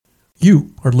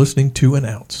You are listening to An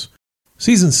Ounce.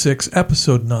 Season 6,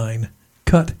 Episode 9,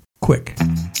 Cut Quick.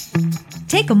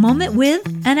 Take a moment with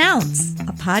An Ounce,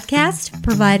 a podcast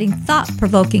providing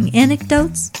thought-provoking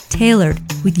anecdotes tailored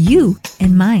with you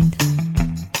in mind.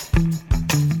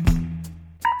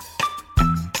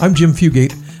 I'm Jim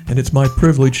Fugate, and it's my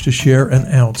privilege to share an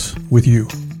ounce with you.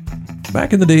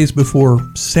 Back in the days before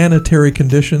sanitary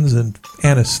conditions and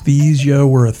anesthesia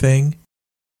were a thing,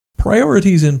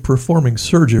 priorities in performing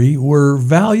surgery were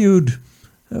valued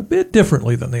a bit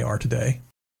differently than they are today.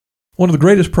 One of the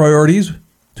greatest priorities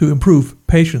to improve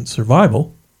patient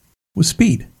survival was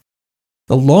speed.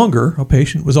 The longer a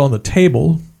patient was on the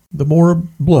table, the more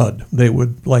blood they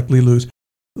would likely lose,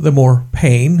 the more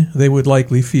pain they would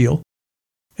likely feel,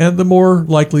 and the more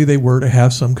likely they were to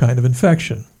have some kind of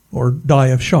infection or die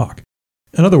of shock.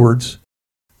 In other words,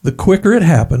 the quicker it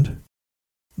happened,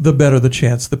 the better the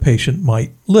chance the patient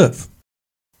might live.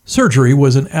 Surgery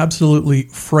was an absolutely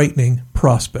frightening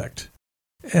prospect,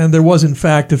 and there was in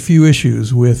fact a few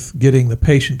issues with getting the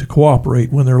patient to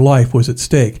cooperate when their life was at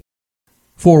stake.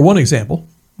 For one example,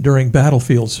 during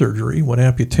battlefield surgery, when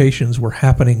amputations were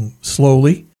happening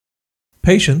slowly,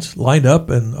 patients lined up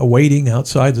and awaiting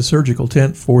outside the surgical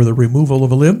tent for the removal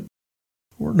of a limb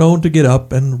were known to get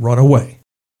up and run away.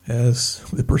 As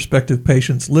the prospective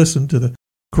patients listened to the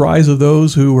cries of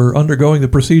those who were undergoing the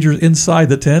procedures inside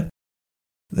the tent,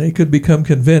 they could become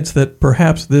convinced that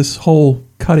perhaps this whole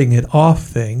cutting it off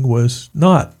thing was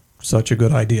not such a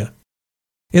good idea.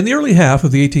 In the early half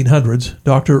of the 1800s,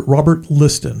 Dr. Robert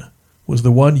Liston was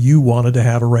the one you wanted to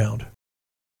have around.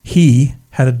 He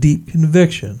had a deep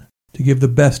conviction to give the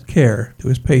best care to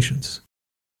his patients,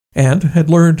 and had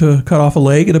learned to cut off a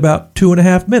leg in about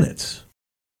 2.5 minutes,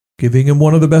 giving him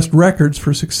one of the best records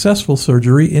for successful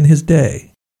surgery in his day.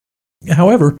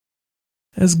 However,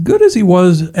 as good as he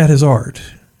was at his art,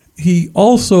 he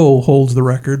also holds the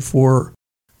record for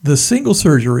the single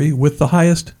surgery with the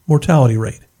highest mortality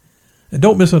rate. And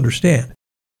don't misunderstand,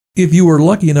 if you were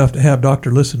lucky enough to have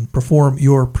Dr. Liston perform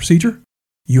your procedure,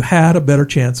 you had a better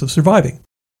chance of surviving.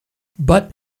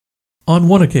 But on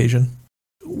one occasion,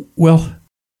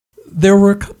 there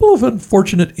were a couple of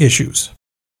unfortunate issues.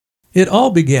 It all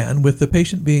began with the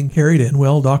patient being carried in.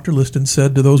 Dr. Liston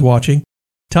said to those watching,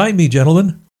 "Tie me,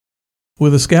 gentlemen."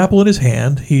 With a scalpel in his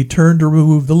hand, he turned to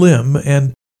remove the limb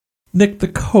and nicked the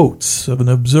coats of an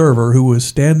observer who was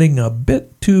standing a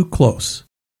bit too close.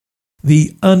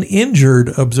 The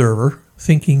uninjured observer,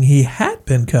 thinking he had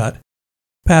been cut,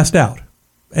 passed out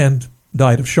and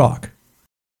died of shock.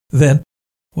 Then,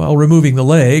 while removing the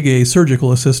leg, a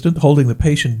surgical assistant holding the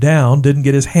patient down didn't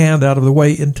get his hand out of the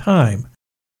way in time,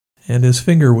 and his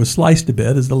finger was sliced a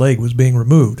bit as the leg was being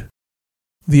removed.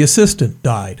 The assistant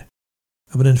died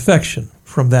of an infection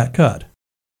from that cut,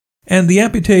 and the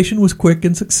amputation was quick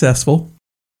and successful,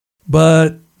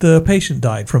 but the patient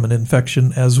died from an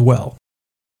infection as well.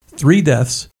 3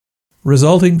 deaths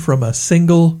resulting from a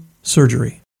single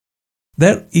surgery.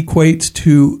 That equates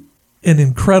to an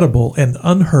incredible and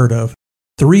unheard of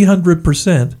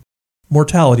 300%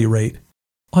 mortality rate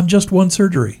on just one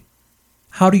surgery.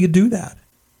 How do you do that?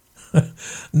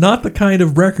 Not the kind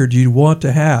of record you'd want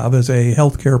to have as a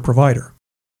healthcare provider.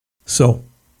 So,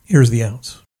 here's the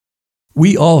ounce.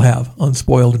 We all have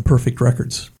unspoiled and perfect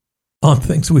records on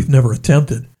things we've never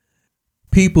attempted.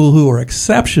 People who are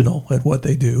exceptional at what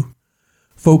they do,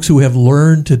 folks who have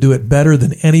learned to do it better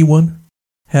than anyone,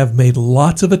 have made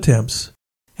lots of attempts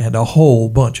and a whole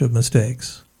bunch of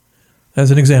mistakes. As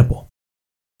an example,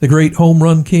 the great home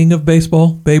run king of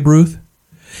baseball, Babe Ruth.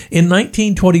 In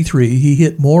 1923, he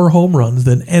hit more home runs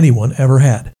than anyone ever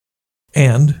had.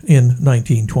 And in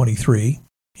 1923,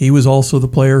 he was also the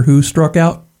player who struck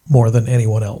out more than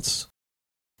anyone else.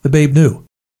 The Babe knew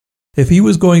if he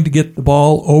was going to get the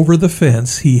ball over the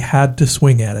fence, he had to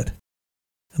swing at it.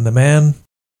 And the man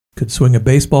could swing a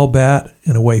baseball bat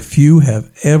in a way few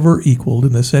have ever equaled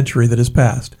in the century that has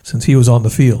passed since he was on the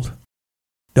field.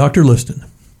 Dr. Liston.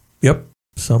 Yep,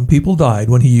 some people died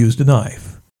when he used a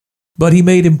knife. But he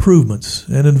made improvements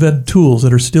and invented tools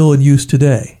that are still in use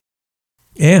today,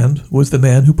 and was the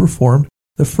man who performed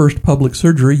the first public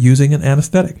surgery using an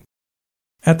anesthetic.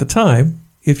 At the time,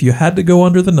 if you had to go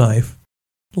under the knife,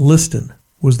 Liston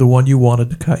was the one you wanted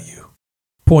to cut you.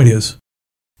 Point is,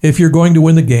 if you're going to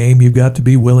win the game, you've got to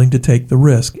be willing to take the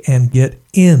risk and get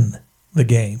in the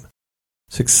game.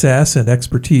 Success and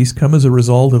expertise come as a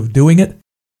result of doing it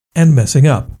and messing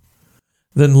up,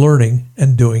 then learning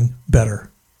and doing better.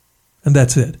 And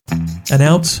that's it. An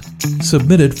ounce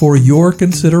submitted for your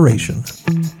consideration.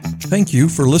 Thank you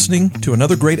for listening to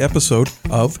another great episode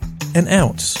of An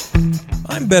Ounce.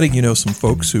 I'm betting you know some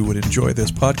folks who would enjoy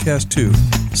this podcast too,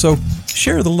 So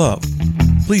share the love.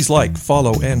 Please like,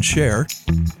 follow, and share,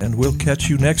 and we'll catch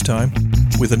you next time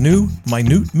with a new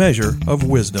minute measure of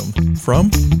wisdom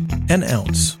from An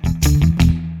Ounce.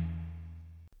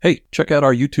 Hey, check out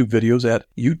our YouTube videos at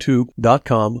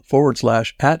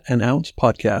youtube.com/@an ounce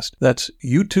podcast. That's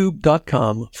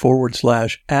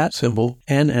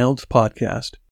youtube.com/@an ounce podcast.